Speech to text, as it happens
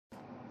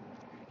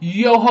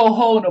Yo ho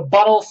ho in a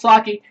bottle of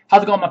sake.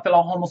 How's it going, my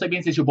fellow Homo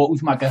sapiens? It's your boy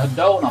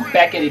Hadou, and I'm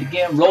back at it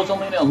again.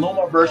 Rosalina and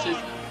Luma versus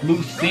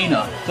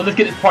Lucina. So let's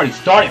get this party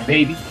started,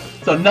 baby.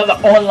 So another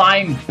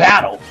online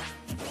battle.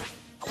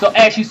 So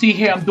as you see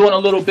here, I'm doing a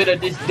little bit of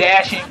this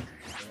dashing,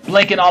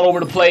 blinking all over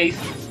the place,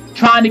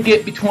 trying to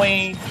get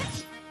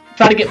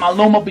my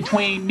Luma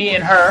between me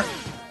and her,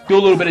 do a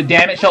little bit of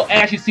damage. So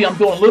as you see, I'm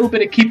doing a little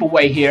bit of keep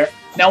away here.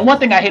 Now, one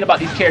thing I hate about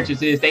these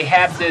characters is they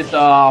have this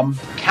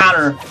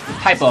counter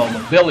type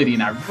of ability,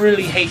 and I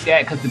really hate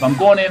that because if I'm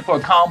going in for a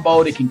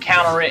combo, they can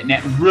counter it, and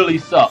that really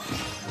sucks.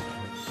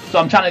 So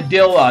I'm trying to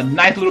deal a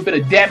nice little bit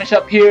of damage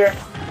up here.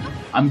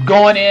 I'm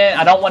going in.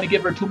 I don't want to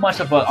give her too much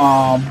of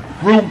a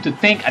room to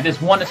think. I just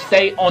want to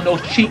stay on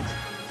those cheeks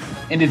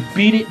and just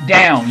beat it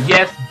down.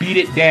 Yes, beat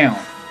it down.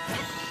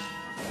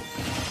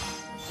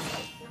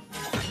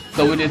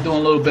 So we're just doing a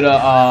little bit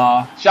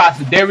of shots.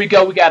 There we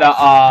go. We got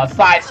a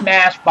side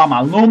smash by my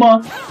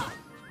Luma.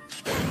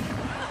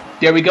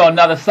 There we go.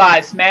 Another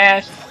side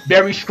smash.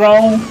 Very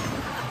strong.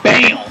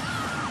 Bam!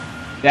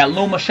 That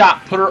Luma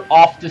shot put her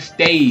off the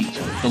stage.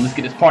 So let's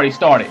get this party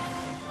started.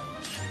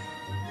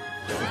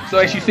 So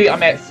as you see,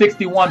 I'm at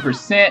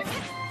 61%.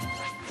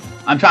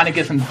 I'm trying to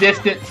get some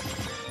distance.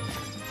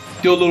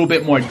 Do a little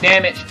bit more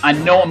damage. I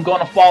know I'm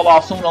going to fall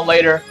off sooner or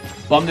later,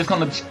 but I'm just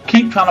going to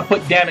keep trying to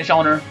put damage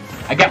on her.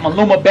 I got my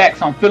Luma back,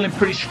 so I'm feeling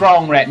pretty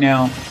strong right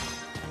now.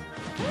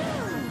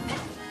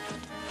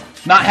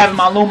 Not having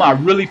my Luma, I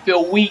really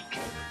feel weak.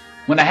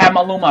 When I have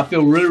my Luma, I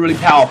feel really, really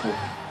powerful.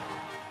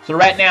 So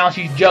right now,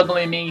 she's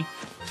juggling me.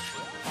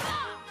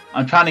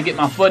 I'm trying to get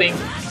my footing.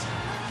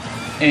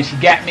 And she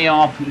got me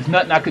off. There's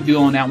nothing I could do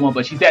on that one,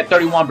 but she's at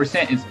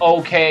 31%. It's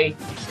okay.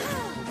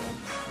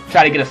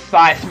 Try to get a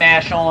side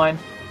smash on.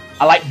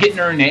 I like getting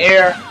her in the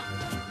air.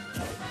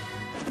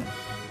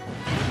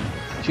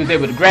 She was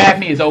able to grab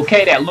me. It's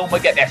okay. That Luma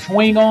got that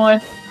swing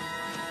on.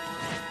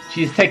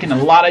 She's taking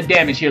a lot of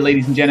damage here,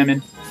 ladies and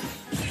gentlemen.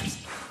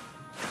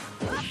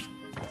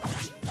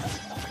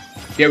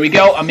 There we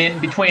go. I'm in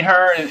between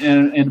her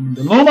and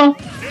the Luma.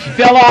 She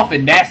fell off,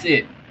 and that's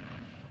it.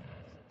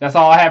 That's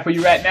all I have for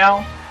you right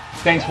now.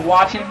 Thanks for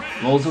watching.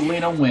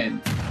 Rosalina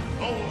wins.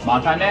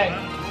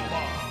 Matane.